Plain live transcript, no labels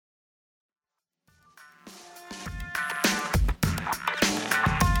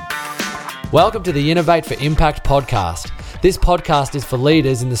Welcome to the Innovate for Impact podcast. This podcast is for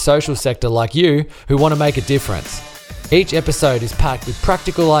leaders in the social sector like you who want to make a difference. Each episode is packed with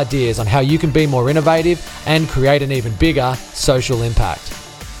practical ideas on how you can be more innovative and create an even bigger social impact.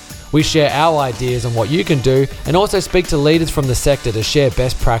 We share our ideas on what you can do and also speak to leaders from the sector to share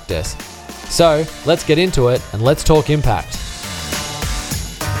best practice. So let's get into it and let's talk impact.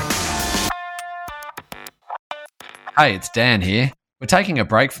 Hey, it's Dan here. We're taking a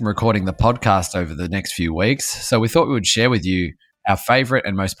break from recording the podcast over the next few weeks, so we thought we would share with you our favourite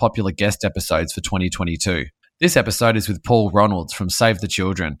and most popular guest episodes for 2022. This episode is with Paul Ronalds from Save the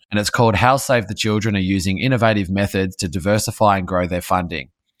Children, and it's called How Save the Children Are Using Innovative Methods to Diversify and Grow Their Funding.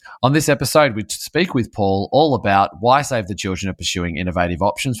 On this episode, we speak with Paul all about why Save the Children are pursuing innovative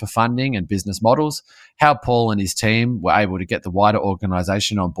options for funding and business models, how Paul and his team were able to get the wider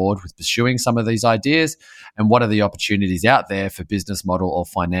organisation on board with pursuing some of these ideas, and what are the opportunities out there for business model or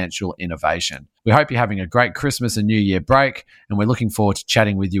financial innovation. We hope you're having a great Christmas and New Year break, and we're looking forward to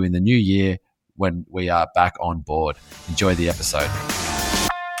chatting with you in the new year when we are back on board. Enjoy the episode.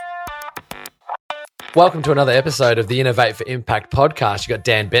 Welcome to another episode of the Innovate for Impact podcast. You've got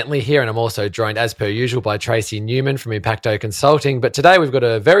Dan Bentley here, and I'm also joined, as per usual, by Tracy Newman from Impacto Consulting. But today we've got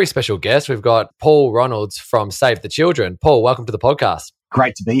a very special guest. We've got Paul Ronalds from Save the Children. Paul, welcome to the podcast.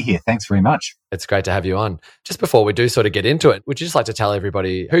 Great to be here. Thanks very much. It's great to have you on. Just before we do sort of get into it, would you just like to tell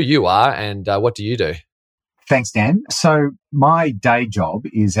everybody who you are and what do you do? Thanks, Dan. So my day job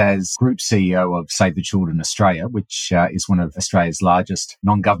is as Group CEO of Save the Children Australia, which is one of Australia's largest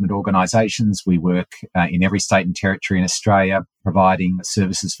non-government organisations. We work in every state and territory in Australia, providing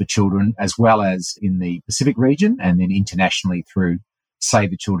services for children, as well as in the Pacific region and then internationally through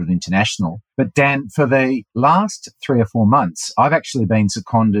Save the Children International. But Dan, for the last 3 or 4 months, I've actually been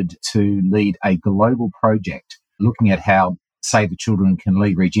seconded to lead a global project looking at how Save the Children can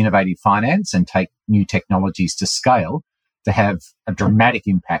leverage innovative finance and take new technologies to scale to have a dramatic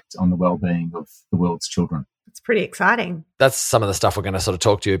impact on the well-being of the world's children. It's pretty exciting. That's some of the stuff we're going to sort of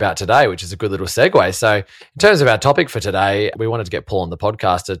talk to you about today, which is a good little segue. So in terms of our topic for today, we wanted to get Paul on the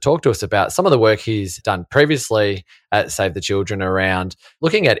podcast to talk to us about some of the work he's done previously at Save the Children around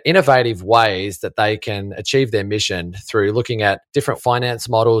looking at innovative ways that they can achieve their mission through looking at different finance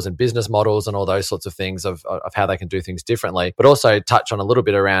models and business models and all those sorts of things of how they can do things differently, but also touch on a little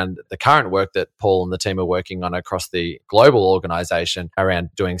bit around the current work that Paul and the team are working on across the global organisation around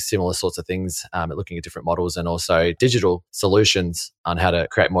doing similar sorts of things, looking at different models and also digital solutions on how to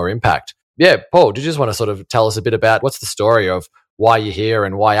create more impact. Yeah, Paul, do you just want to sort of tell us a bit about what's the story of why you're here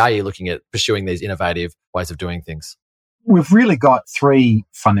and why are you looking at pursuing these innovative ways of doing things? We've really got 3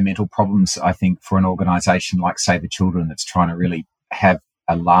 fundamental problems, I think, for an organisation like Save the Children that's trying to really have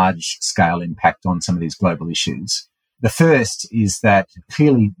a large-scale impact on some of these global issues. The first is that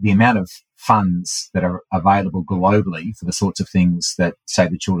clearly the amount of funds that are available globally for the sorts of things that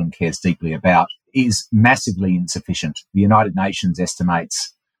Save the Children cares deeply about is massively insufficient. The United Nations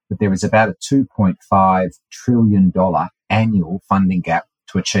estimates that there is about a $2.5 trillion annual funding gap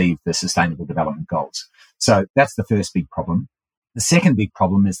to achieve the Sustainable Development Goals. So that's the first big problem. The second big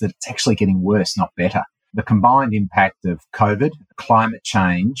problem is that it's actually getting worse, not better. The combined impact of COVID, climate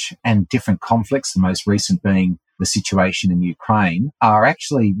change, and different conflicts, the most recent being the situation in Ukraine, are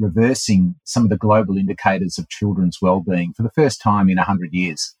actually reversing some of the global indicators of children's well-being for the first time in 100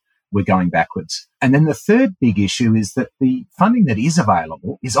 years. We're going backwards. And then the third big issue is that the funding that is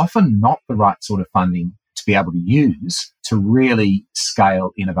available is often not the right sort of funding to be able to use to really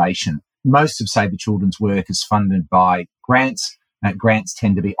scale innovation. Most of Save the Children's work is funded by grants. Grants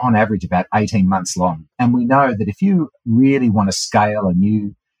tend to be, on average, about 18 months long. And we know that if you really want to scale a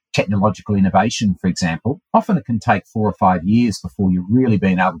new technological innovation, for example, often it can take 4 or 5 years before you've really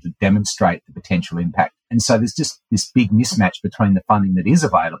been able to demonstrate the potential impact. And so there's just this big mismatch between the funding that is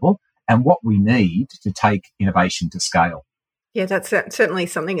available and what we need to take innovation to scale. Yeah, that's certainly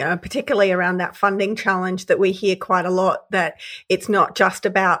something, particularly around that funding challenge that we hear quite a lot, that it's not just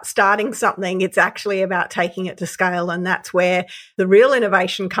about starting something, it's actually about taking it to scale. And that's where the real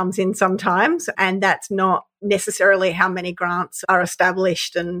innovation comes in sometimes. And that's not necessarily how many grants are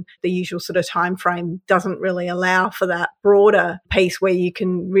established, and the usual sort of time frame doesn't really allow for that broader piece where you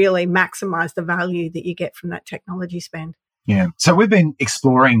can really maximize the value that you get from that technology spend. Yeah. So we've been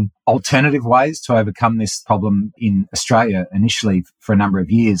exploring alternative ways to overcome this problem in Australia initially for a number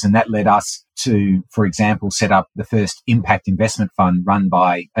of years. And that led us to, for example, set up the first impact investment fund run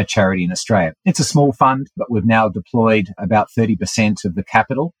by a charity in Australia. It's a small fund, but we've now deployed about 30% of the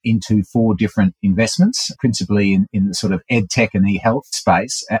capital into 4 different investments, principally in the sort of ed tech and e-health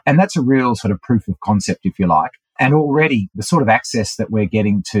space. And that's a real sort of proof of concept, if you like. And already the sort of access that we're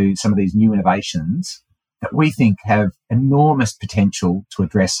getting to some of these new innovations that we think have enormous potential to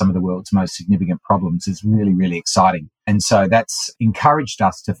address some of the world's most significant problems is really, really exciting. And so that's encouraged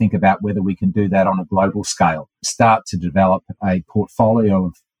us to think about whether we can do that on a global scale, start to develop a portfolio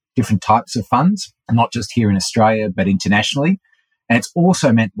of different types of funds, not just here in Australia, but internationally. And it's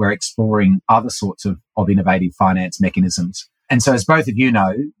also meant we're exploring other sorts of innovative finance mechanisms. And so as both of you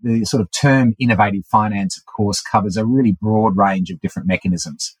know, the sort of term innovative finance, of course, covers a really broad range of different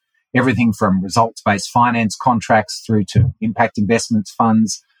mechanisms. Everything from results-based finance contracts through to impact investments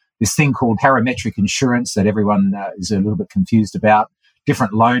funds, this thing called parametric insurance that everyone is a little bit confused about,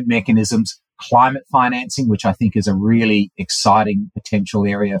 different loan mechanisms, climate financing, which I think is a really exciting potential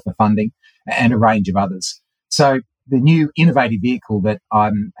area for funding, and a range of others. So the new innovative vehicle that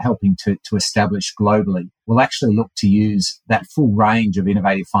I'm helping to establish globally will actually look to use that full range of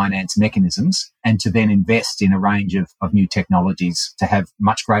innovative finance mechanisms and to then invest in a range of new technologies to have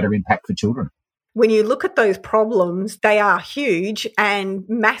much greater impact for children. When you look at those problems, they are huge and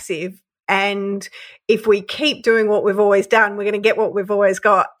massive. And if we keep doing what we've always done, we're going to get what we've always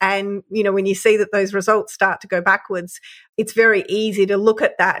got. And, you know, when you see that those results start to go backwards, it's very easy to look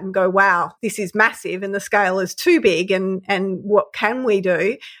at that and go, wow, this is massive and the scale is too big. And what can we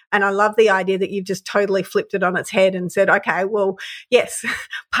do? And I love the idea that you've just totally flipped it on its head and said, okay, well, yes,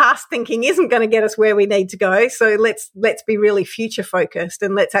 past thinking isn't going to get us where we need to go. So let's be really future focused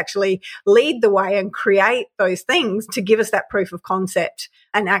and let's actually lead the way and create those things to give us that proof of concept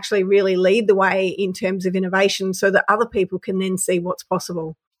and actually really lead the way in terms of innovation so that other people can then see what's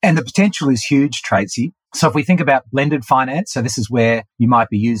possible. And the potential is huge, Tracy. So if we think about blended finance, so this is where you might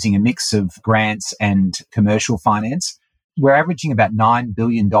be using a mix of grants and commercial finance. We're averaging about $9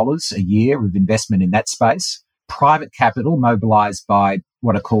 billion a year of investment in that space. Private capital mobilized by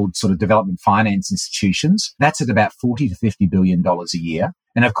what are called sort of development finance institutions, that's at about $40 to $50 billion a year.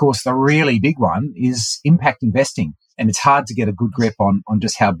 And of course, the really big one is impact investing. And it's hard to get a good grip on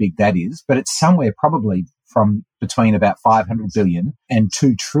just how big that is, but it's somewhere probably from between about $500 billion and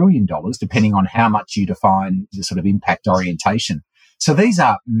 $2 trillion, depending on how much you define the sort of impact orientation. So these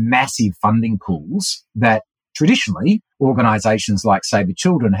are massive funding pools that traditionally organisations like Save the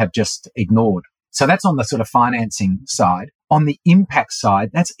Children have just ignored. So that's on the sort of financing side. On the impact side,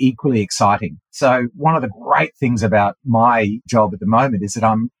 that's equally exciting. So one of the great things about my job at the moment is that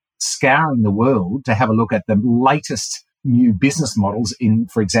I'm scouring the world to have a look at the latest new business models in,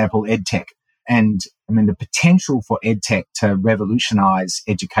 for example, EdTech. And I mean, the potential for EdTech to revolutionize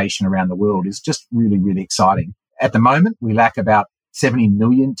education around the world is just really, really exciting. At the moment, we lack about 70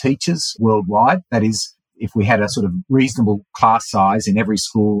 million teachers worldwide. That is, if we had a sort of reasonable class size in every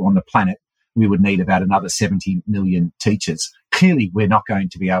school on the planet, we would need about another 70 million teachers. Clearly, we're not going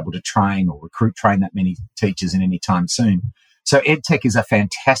to be able to train or train that many teachers in any time soon. So EdTech is a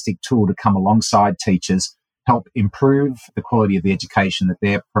fantastic tool to come alongside teachers, help improve the quality of the education that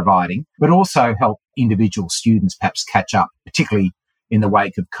they're providing, but also help individual students perhaps catch up, particularly in the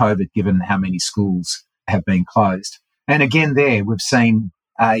wake of COVID, given how many schools have been closed. And again, there we've seen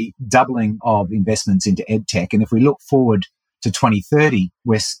a doubling of investments into EdTech. And if we look forward to 2030,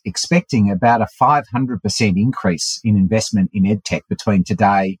 we're expecting about a 500% increase in investment in EdTech between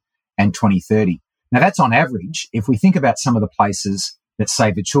today and 2030. Now, that's on average. If we think about some of the places that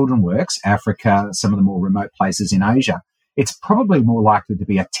Save the Children works, Africa, some of the more remote places in Asia, it's probably more likely to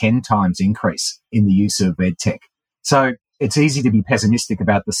be a 10 times increase in the use of EdTech. So it's easy to be pessimistic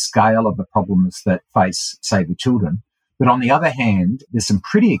about the scale of the problems that face Save the Children. But on the other hand, there's some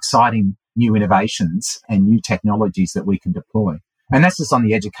pretty exciting new innovations and new technologies that we can deploy. And that's just on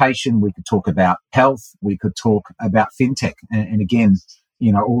the education. We could talk about health. We could talk about fintech. And again,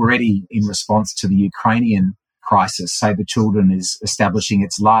 you know, already in response to the Ukrainian crisis, Save the Children is establishing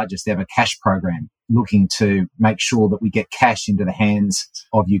its largest ever cash program, looking to make sure that we get cash into the hands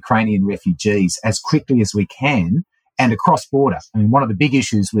of Ukrainian refugees as quickly as we can and across border. I mean, one of the big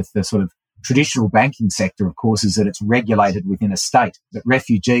issues with the sort of traditional banking sector, of course, is that it's regulated within a state. But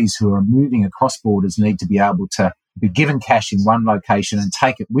refugees who are moving across borders need to be able to be given cash in one location and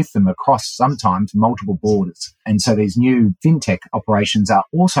take it with them across sometimes multiple borders. And so these new fintech operations are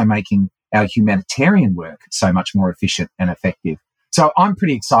also making our humanitarian work so much more efficient and effective. So I'm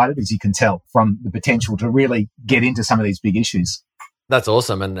pretty excited, as you can tell, from the potential to really get into some of these big issues. That's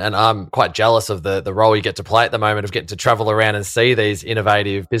awesome. And I'm quite jealous of the role you get to play at the moment of getting to travel around and see these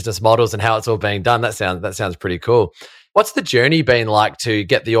innovative business models and how it's all being done. That sounds pretty cool. What's the journey been like to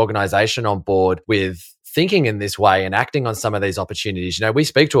get the organization on board with thinking in this way and acting on some of these opportunities? You know, we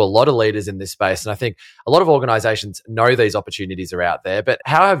speak to a lot of leaders in this space, and I think a lot of organizations know these opportunities are out there, but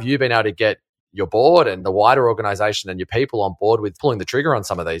how have you been able to get your board and the wider organisation and your people on board with pulling the trigger on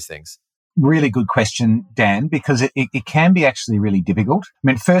some of these things? Really good question, Dan, because it can be actually really difficult. I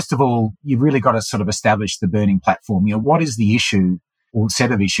mean, first of all, you've really got to sort of establish the burning platform. What is the issue or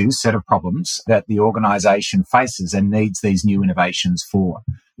set of problems that the organisation faces and needs these new innovations for?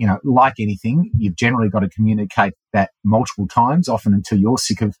 Like anything, you've generally got to communicate that multiple times, often until you're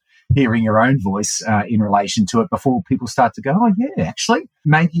sick of hearing your own voice in relation to it before people start to go, oh, yeah, actually,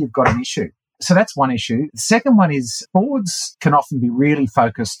 maybe you've got an issue. So that's one issue. The second one is boards can often be really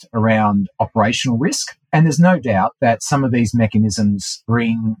focused around operational risk. And there's no doubt that some of these mechanisms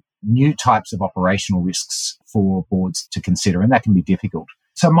bring new types of operational risks for boards to consider, and that can be difficult.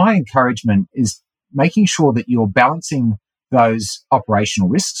 So my encouragement is making sure that you're balancing those operational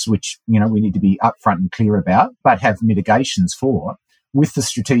risks, which, we need to be upfront and clear about, but have mitigations for, with the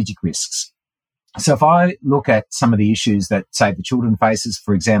strategic risks. So if I look at some of the issues that Save the Children faces,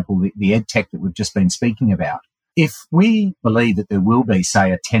 for example, the ed tech that we've just been speaking about, if we believe that there will be,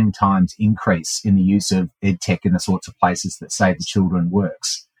 say, a 10 times increase in the use of ed tech in the sorts of places that Save the Children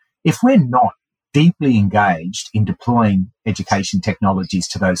works, if we're not deeply engaged in deploying education technologies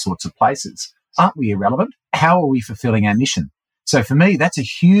to those sorts of places, aren't we irrelevant? How are we fulfilling our mission? So for me, that's a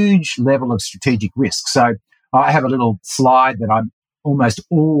huge level of strategic risk. So I have a little slide that I'm almost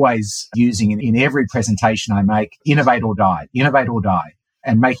always using in every presentation I make: innovate or die,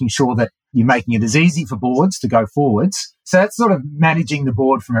 and making sure that you're making it as easy for boards to go forwards. So that's sort of managing the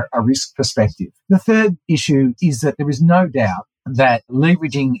board from a risk perspective. The third issue is that there is no doubt that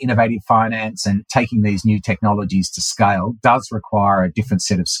leveraging innovative finance and taking these new technologies to scale does require a different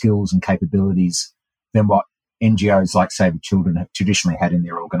set of skills and capabilities than what NGOs like Save the Children have traditionally had in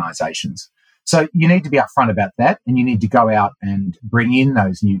their organisations. So you need to be upfront about that, and you need to go out and bring in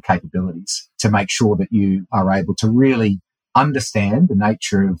those new capabilities to make sure that you are able to really understand the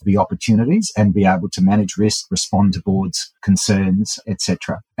nature of the opportunities and be able to manage risk, respond to boards' concerns,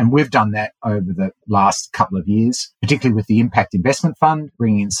 etc. And we've done that over the last couple of years, particularly with the Impact Investment Fund,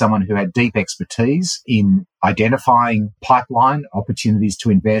 bringing in someone who had deep expertise in identifying pipeline opportunities to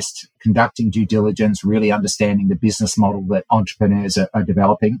invest, conducting due diligence, really understanding the business model that entrepreneurs are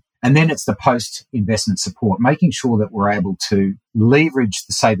developing. And then it's the post-investment support, making sure that we're able to leverage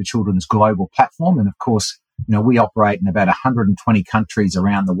the Save the Children's global platform. And of course, we operate in about 120 countries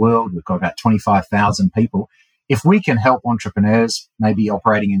around the world. We've got about 25,000 people. If we can help entrepreneurs, maybe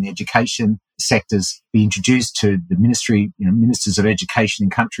operating in the education sectors, be introduced to the ministers of education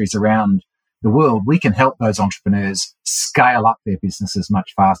in countries around the world, we can help those entrepreneurs scale up their businesses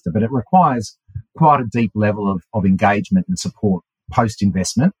much faster. But it requires quite a deep level of engagement and support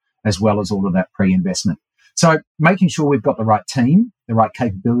post-investment, as well as all of that pre-investment. So making sure we've got the right team, the right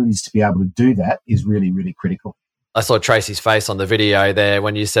capabilities to be able to do that is really, really critical. I saw Tracy's face on the video there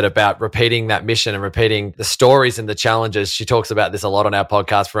when you said about repeating that mission and repeating the stories and the challenges. She talks about this a lot on our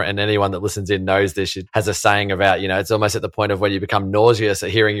podcast, and anyone that listens in knows this. She has a saying about, it's almost at the point of when you become nauseous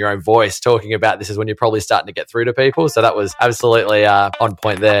at hearing your own voice talking about this is when you're probably starting to get through to people. So that was absolutely on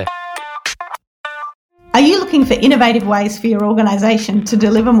point there. Are you looking for innovative ways for your organisation to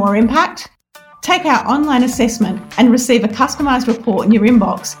deliver more impact? Take our online assessment and receive a customised report in your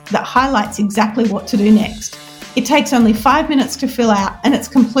inbox that highlights exactly what to do next. It takes only 5 minutes to fill out and it's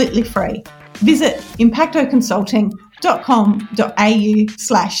completely free. Visit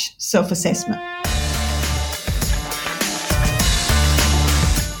impactoconsulting.com.au/self-assessment.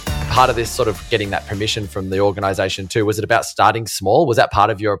 Part of this sort of getting that permission from the organisation too, was it about starting small? Was that part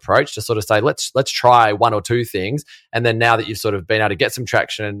of your approach to sort of say, let's try one or two things, and then now that you've sort of been able to get some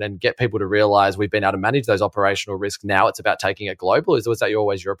traction and get people to realise we've been able to manage those operational risks, now it's about taking it global? Was that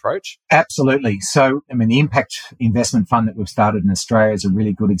always your approach? Absolutely. So, the Impact Investment Fund that we've started in Australia is a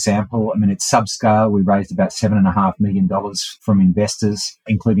really good example. It's subscale. We raised about $7.5 million from investors,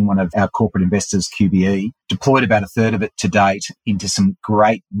 including one of our corporate investors, QBE, deployed about a third of it to date into some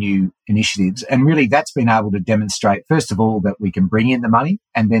great new initiatives. And really that's been able to demonstrate, first of all, that we can bring in the money,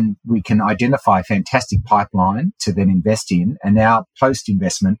 and then we can identify a fantastic pipeline to then invest in. And now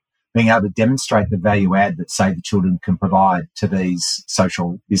post-investment, being able to demonstrate the value add that Save the Children can provide to these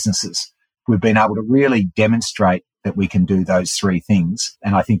social businesses. We've been able to really demonstrate that we can do those three things.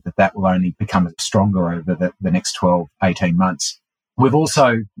 And I think that will only become stronger over the next 12, 18 months. We've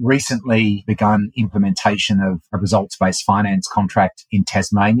also recently begun implementation of a results-based finance contract in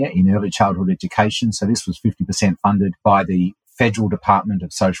Tasmania in early childhood education. So this was 50% funded by the Federal Department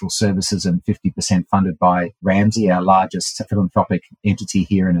of Social Services and 50% funded by Ramsay, our largest philanthropic entity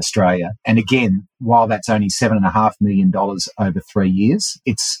here in Australia. And again, while that's only $7.5 million over 3 years,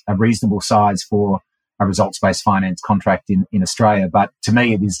 it's a reasonable size for a results-based finance contract in Australia. But to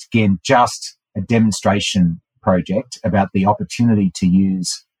me, it is, again, just a demonstration project about the opportunity to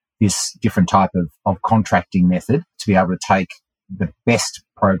use this different type of contracting method to be able to take the best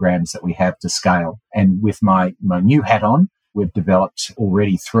programs that we have to scale. And with my new hat on, we've developed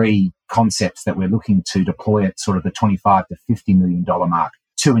already 3 concepts that we're looking to deploy at sort of the $25 to $50 million mark,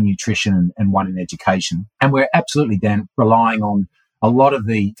 2 in nutrition and 1 in education. And we're absolutely, Dan, relying on a lot of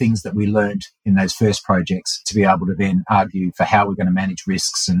the things that we learned in those first projects to be able to then argue for how we're going to manage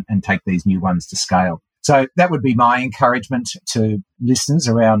risks and take these new ones to scale. So that would be my encouragement to listeners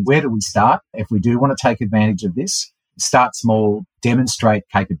around where do we start if we do want to take advantage of this. Start small, demonstrate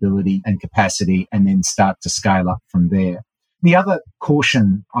capability and capacity, and then start to scale up from there. The other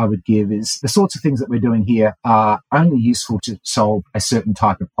caution I would give is the sorts of things that we're doing here are only useful to solve a certain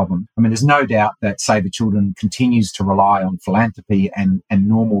type of problem. I mean, there's no doubt that Save the Children continues to rely on philanthropy and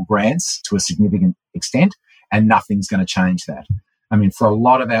normal grants to a significant extent, and nothing's going to change that. I mean, for a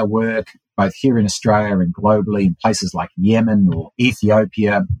lot of our work, both here in Australia and globally, in places like Yemen or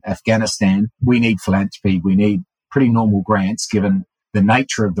Ethiopia, Afghanistan, we need philanthropy. We need pretty normal grants given the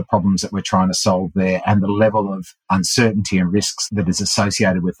nature of the problems that we're trying to solve there and the level of uncertainty and risks that is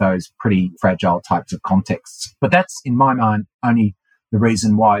associated with those pretty fragile types of contexts. But that's, in my mind, only the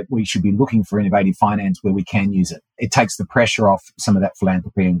reason why we should be looking for innovative finance where we can use it. It takes the pressure off some of that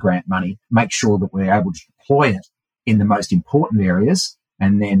philanthropy and grant money, make sure that we're able to deploy it in the most important areas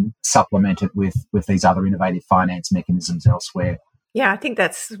and then supplement it with these other innovative finance mechanisms elsewhere. Yeah, I think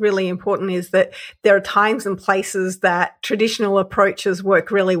that's really important, is that there are times and places that traditional approaches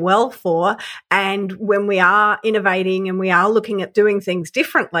work really well for. And when we are innovating and we are looking at doing things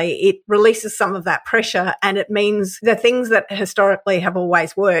differently, it releases some of that pressure. And it means the things that historically have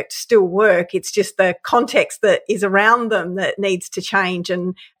always worked still work. It's just the context that is around them that needs to change.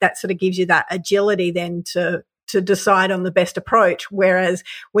 And that sort of gives you that agility then to decide on the best approach. Whereas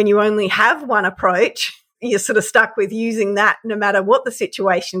when you only have one approach, you're sort of stuck with using that no matter what the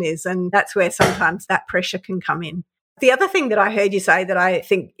situation is. And that's where sometimes that pressure can come in. The other thing that I heard you say that I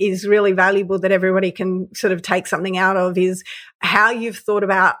think is really valuable that everybody can sort of take something out of is how you've thought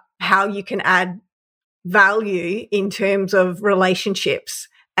about how you can add value in terms of relationships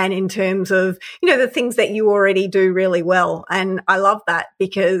and in terms of, the things that you already do really well. And I love that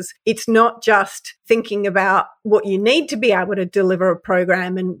because it's not just thinking about what you need to be able to deliver a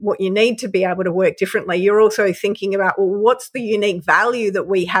program and what you need to be able to work differently. You're also thinking about, well, what's the unique value that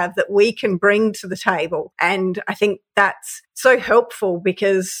we have that we can bring to the table? And I think that's so helpful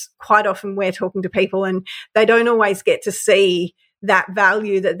because quite often we're talking to people and they don't always get to see that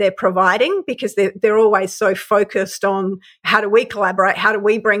value that they're providing because they're always so focused on how do we collaborate, how do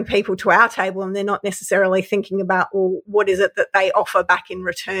we bring people to our table, and they're not necessarily thinking about, well, what is it that they offer back in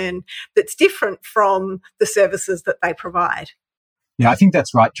return that's different from the services that they provide. Yeah, I think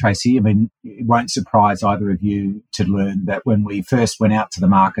that's right, Tracy. I mean, it won't surprise either of you to learn that when we first went out to the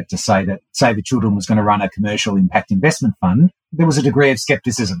market to say that Save the Children was going to run a commercial impact investment fund, there was a degree of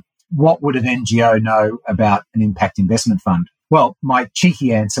skepticism. What would an NGO know about an impact investment fund? Well, my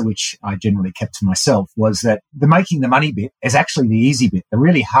cheeky answer, which I generally kept to myself, was that the making the money bit is actually the easy bit. The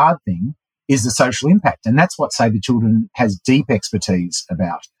really hard thing is the social impact. And that's what Save the Children has deep expertise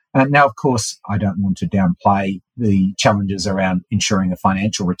about. Now, of course, I don't want to downplay the challenges around ensuring a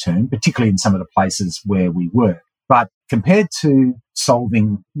financial return, particularly in some of the places where we work. But compared to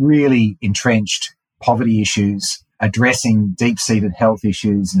solving really entrenched poverty issues, addressing deep-seated health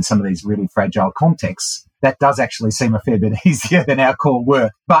issues in some of these really fragile contexts, that does actually seem a fair bit easier than our core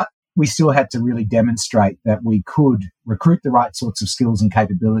work. But we still had to really demonstrate that we could recruit the right sorts of skills and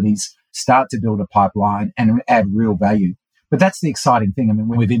capabilities, start to build a pipeline and add real value. But that's the exciting thing. I mean,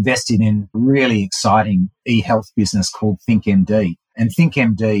 we've invested in a really exciting e-health business called ThinkMD. And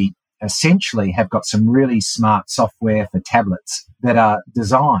ThinkMD essentially have got some really smart software for tablets that are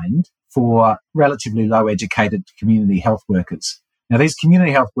designed for relatively low-educated community health workers. Now, these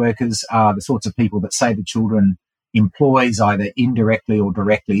community health workers are the sorts of people that Save the Children employs either indirectly or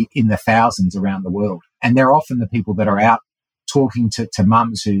directly in the thousands around the world. And they're often the people that are out talking to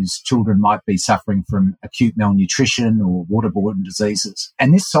mums whose children might be suffering from acute malnutrition or waterborne diseases.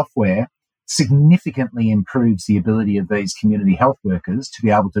 And this software significantly improves the ability of these community health workers to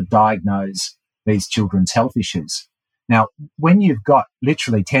be able to diagnose these children's health issues. Now, when you've got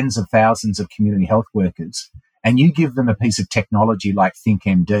literally tens of thousands of community health workers and you give them a piece of technology like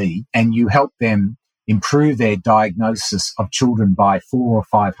ThinkMD and you help them improve their diagnosis of children by 400 or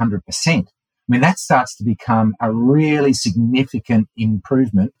 500%, I mean, that starts to become a really significant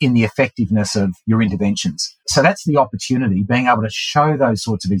improvement in the effectiveness of your interventions. So that's the opportunity. Being able to show those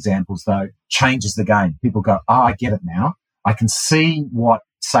sorts of examples, though, changes the game. People go, oh, I get it now. I can see what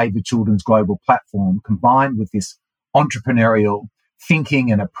Save the Children's global platform, combined with this entrepreneurial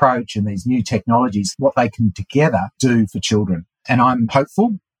thinking and approach and these new technologies, what they can together do for children. And I'm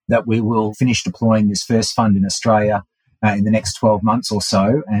hopeful that we will finish deploying this first fund in Australia in the next 12 months or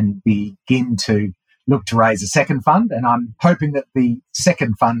so and begin to look to raise a second fund. And I'm hoping that the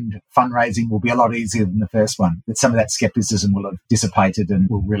second fundraising will be a lot easier than the first one, that some of that skepticism will have dissipated and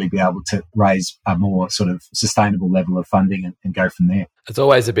we'll really be able to raise a more sort of sustainable level of funding and go from there. It's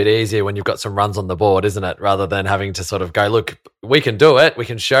always a bit easier when you've got some runs on the board, isn't it? Rather than having to sort of go, look, we can do it. We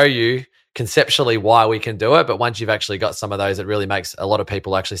can show you conceptually why we can do it. But once you've actually got some of those, it really makes a lot of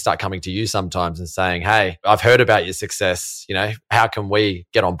people actually start coming to you sometimes and saying, hey, I've heard about your success. You know, how can we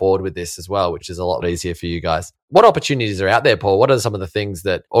get on board with this as well, which is a lot easier for you guys. What opportunities are out there, Paul? What are some of the things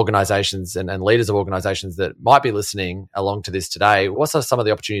that organizations and leaders of organizations that might be listening along to this today, what's some of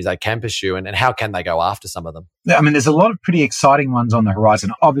the opportunities they can pursue and how can they go after some of them? I mean, there's a lot of pretty exciting ones on the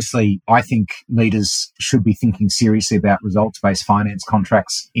horizon. Obviously, I think leaders should be thinking seriously about results-based finance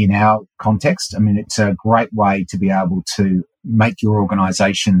contracts in our context. I mean, it's a great way to be able to make your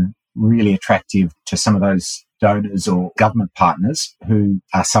organization really attractive to some of those donors or government partners who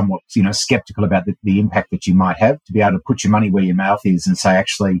are somewhat, skeptical about the impact that you might have, to be able to put your money where your mouth is and say,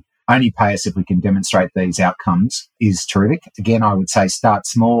 actually, only pay us if we can demonstrate these outcomes is terrific. Again, I would say start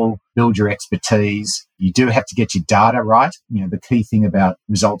small, build your expertise. You do have to get your data right. The key thing about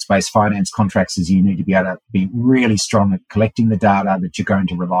results-based finance contracts is you need to be able to be really strong at collecting the data that you're going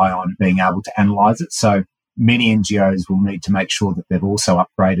to rely on, being able to analyze it. So many NGOs will need to make sure that they've also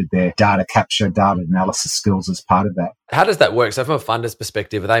upgraded their data capture, data analysis skills as part of that. How does that work? So from a funder's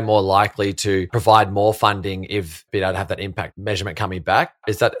perspective, are they more likely to provide more funding if being able to have that impact measurement coming back?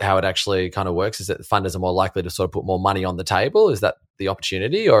 Is that how it actually kind of works? Is that funders are more likely to sort of put more money on the table? Is that the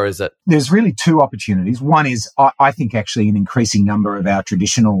opportunity or is it? There's really two opportunities. One is, I think actually an increasing number of our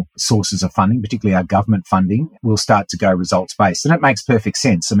traditional sources of funding, particularly our government funding, will start to go results-based. And it makes perfect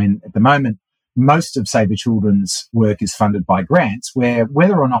sense. I mean, at the moment, most of Save the Children's work is funded by grants, where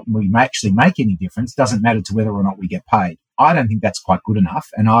whether or not we actually make any difference doesn't matter to whether or not we get paid. I don't think that's quite good enough.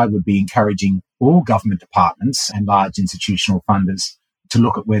 And I would be encouraging all government departments and large institutional funders to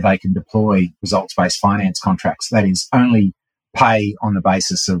look at where they can deploy results-based finance contracts. That is, only pay on the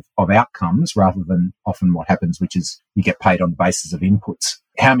basis of outcomes rather than often what happens, which is you get paid on the basis of inputs.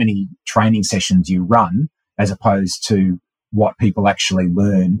 How many training sessions you run as opposed to what people actually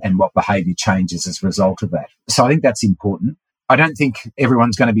learn and what behaviour changes as a result of that. So I think that's important. I don't think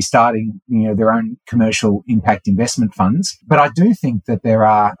everyone's going to be starting, their own commercial impact investment funds, but I do think that there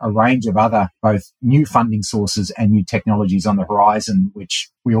are a range of other both new funding sources and new technologies on the horizon, which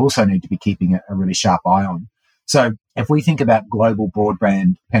we also need to be keeping a really sharp eye on. So if we think about global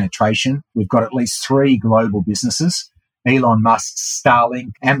broadband penetration, we've got at least 3 global businesses, Elon Musk's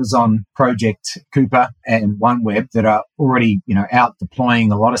Starlink, Amazon Project Cooper, and OneWeb that are already, out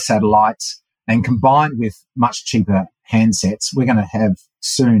deploying a lot of satellites, and combined with much cheaper handsets, we're going to have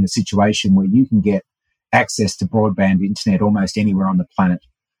soon a situation where you can get access to broadband internet almost anywhere on the planet.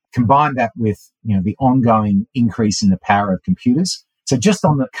 Combine that with, the ongoing increase in the power of computers. So just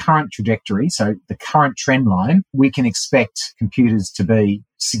on the current trajectory, so the current trend line, we can expect computers to be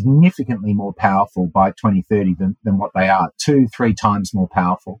significantly more powerful by 2030 than what they are, 2-3 times more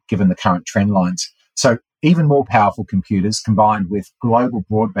powerful given the current trend lines. So even more powerful computers combined with global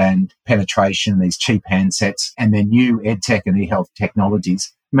broadband penetration, these cheap handsets, and then new edtech and e-health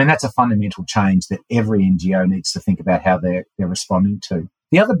technologies. I mean, that's a fundamental change that every NGO needs to think about how they're responding to.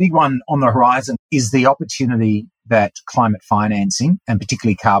 The other big one on the horizon is the opportunity that climate financing and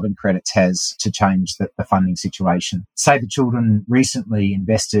particularly carbon credits has to change the funding situation. Save the Children recently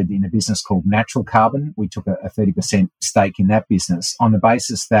invested in a business called Natural Carbon. We took a 30% stake in that business on the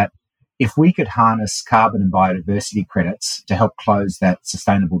basis that if we could harness carbon and biodiversity credits to help close that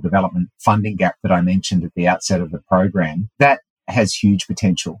sustainable development funding gap that I mentioned at the outset of the program, that has huge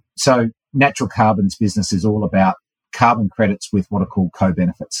potential. So Natural Carbon's business is all about carbon credits with what are called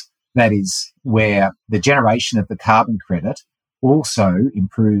co-benefits. That is where the generation of the carbon credit also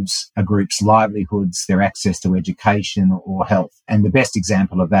improves a group's livelihoods, their access to education or health. And the best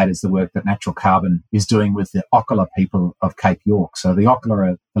example of that is the work that Natural Carbon is doing with the Ocola people of Cape York. So the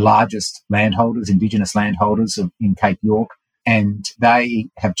Ocola are the largest landholders, Indigenous landholders in Cape York, and they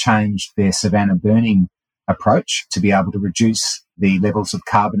have changed their savanna burning approach to be able to reduce the levels of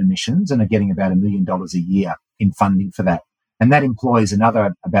carbon emissions and are getting about $1 million a year in funding for that. And that employs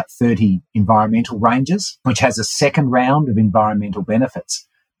another about 30 environmental rangers, which has a second round of environmental benefits.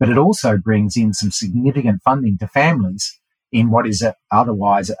 But it also brings in some significant funding to families in what is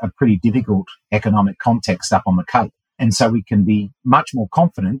otherwise a pretty difficult economic context up on the Cape. And so we can be much more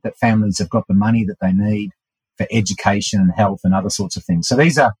confident that families have got the money that they need for education and health and other sorts of things. So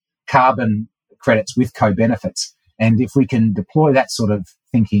these are carbon credits with co-benefits. And if we can deploy that sort of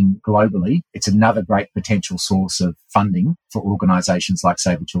thinking globally, it's another great potential source of funding for organisations like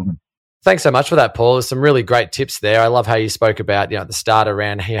Save the Children. Thanks so much for that, Paul. There's some really great tips there. I love how you spoke about, at the start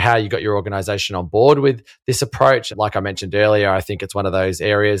around how you got your organisation on board with this approach. Like I mentioned earlier, I think it's one of those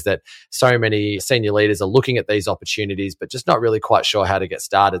areas that so many senior leaders are looking at these opportunities, but just not really quite sure how to get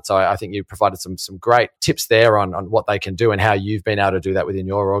started. So I think you provided some great tips there on what they can do and how you've been able to do that within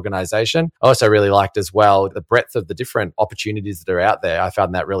your organisation. I also really liked as well the breadth of the different opportunities that are out there. I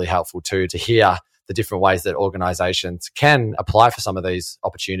found that really helpful too, to hear the different ways that organizations can apply for some of these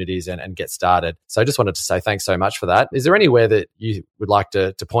opportunities and get started. So I just wanted to say thanks so much for that. Is there anywhere that you would like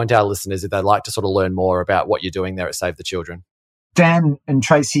to point our listeners if they'd like to sort of learn more about what you're doing there at Save the Children? Dan and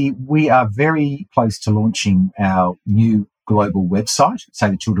Tracy, we are very close to launching our new global website,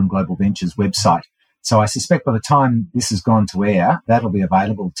 Save the Children Global Ventures website. So I suspect by the time this has gone to air, that'll be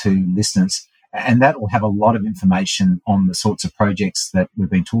available to listeners, and that will have a lot of information on the sorts of projects that we've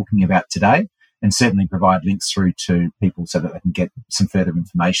been talking about today, and certainly provide links through to people so that they can get some further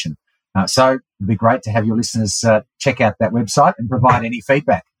information. So it'd be great to have your listeners check out that website and provide any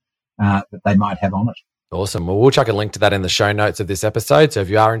feedback that they might have on it. Awesome. Well, we'll chuck a link to that in the show notes of this episode. So if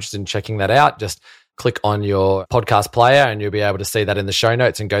you are interested in checking that out, just click on your podcast player and you'll be able to see that in the show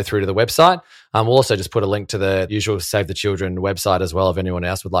notes and go through to the website. We'll also just put a link to the usual Save the Children website as well if anyone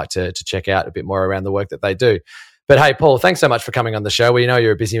else would like to check out a bit more around the work that they do. But hey, Paul, thanks so much for coming on the show. We know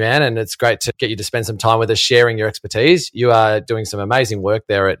you're a busy man and it's great to get you to spend some time with us sharing your expertise. You are doing some amazing work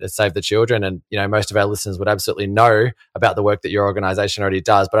there at Save the Children, and most of our listeners would absolutely know about the work that your organisation already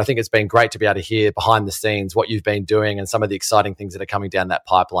does. But I think it's been great to be able to hear behind the scenes what you've been doing and some of the exciting things that are coming down that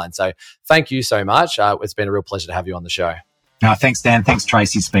pipeline. So thank you so much. It's been a real pleasure to have you on the show. Thanks, Dan. Thanks,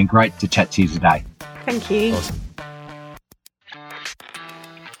 Tracy. It's been great to chat to you today. Thank you. Awesome.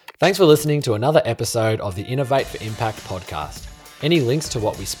 Thanks for listening to another episode of the Innovate for Impact podcast. Any links to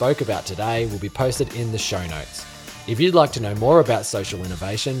what we spoke about today will be posted in the show notes. If you'd like to know more about social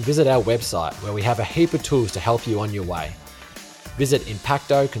innovation, visit our website where we have a heap of tools to help you on your way. Visit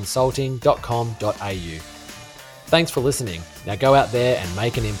impactoconsulting.com.au. Thanks for listening. Now go out there and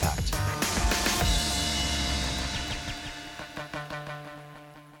make an impact.